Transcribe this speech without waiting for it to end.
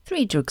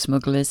3 drug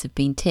smugglers have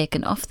been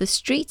taken off the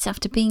streets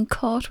after being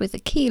caught with a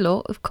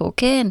kilo of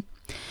cocaine.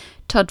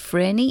 Todd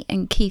Freeney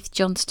and Keith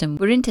Johnston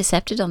were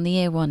intercepted on the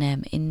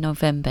A1M in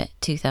November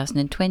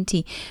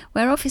 2020,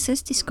 where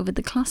officers discovered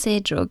the Class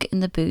A drug in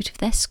the boot of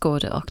their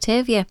Skoda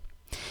Octavia.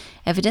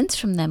 Evidence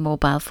from their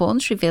mobile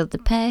phones revealed the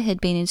pair had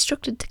been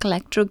instructed to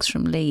collect drugs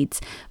from Leeds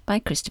by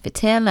Christopher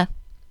Taylor.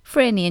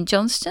 Freeney and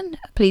Johnston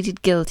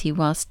pleaded guilty,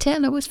 whilst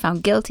Taylor was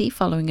found guilty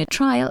following a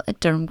trial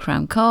at Durham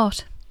Crown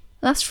Court.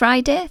 Last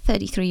Friday,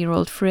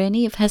 33-year-old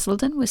Freeney of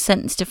Heselden was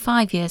sentenced to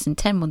 5 years and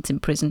 10 months in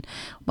prison,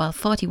 while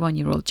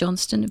 41-year-old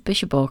Johnston of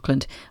Bishop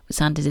Auckland was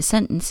handed a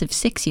sentence of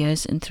 6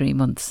 years and 3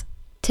 months.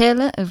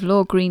 Taylor of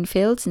Low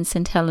Greenfields in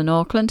St Helen,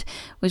 Auckland,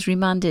 was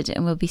remanded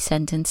and will be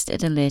sentenced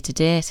at a later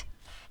date.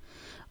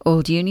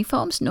 Old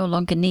uniforms no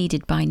longer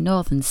needed by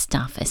Northern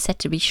staff are set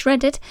to be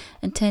shredded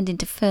and turned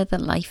into further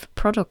life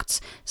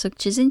products,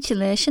 such as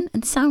insulation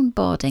and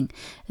soundboarding,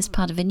 as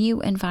part of a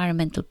new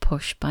environmental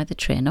push by the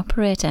train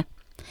operator.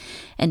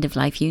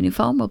 End-of-life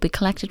uniform will be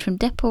collected from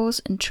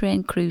depots and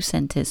train crew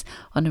centres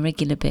on a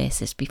regular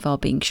basis before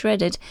being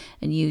shredded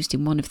and used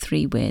in one of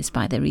 3 ways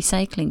by their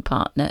recycling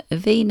partner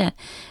Avena,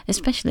 a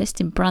specialist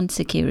in brand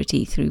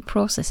security through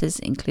processes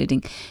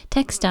including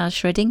textile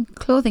shredding,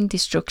 clothing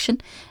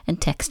destruction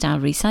and textile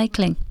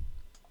recycling.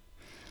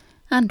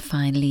 And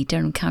finally,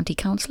 Durham County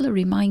Council are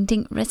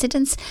reminding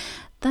residents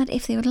that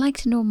if they would like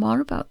to know more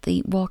about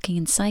the walking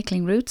and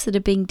cycling routes that are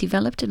being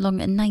developed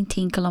along a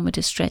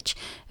 19-kilometre stretch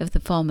of the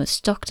former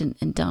Stockton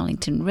and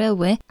Darlington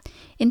Railway,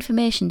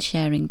 information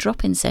sharing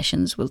drop-in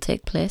sessions will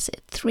take place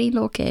at 3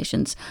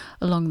 locations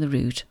along the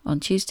route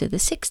on Tuesday the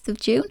 6th of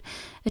June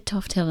at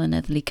Toft Hill and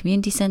Etherley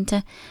Community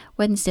Centre,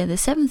 Wednesday the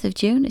 7th of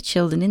June at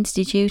Shildon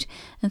Institute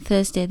and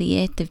Thursday the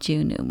 8th of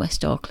June at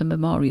West Auckland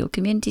Memorial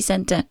Community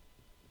Centre.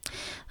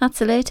 That's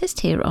the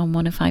latest here on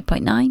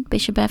 105.9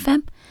 Bishop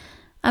FM.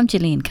 I'm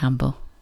Gillian Campbell.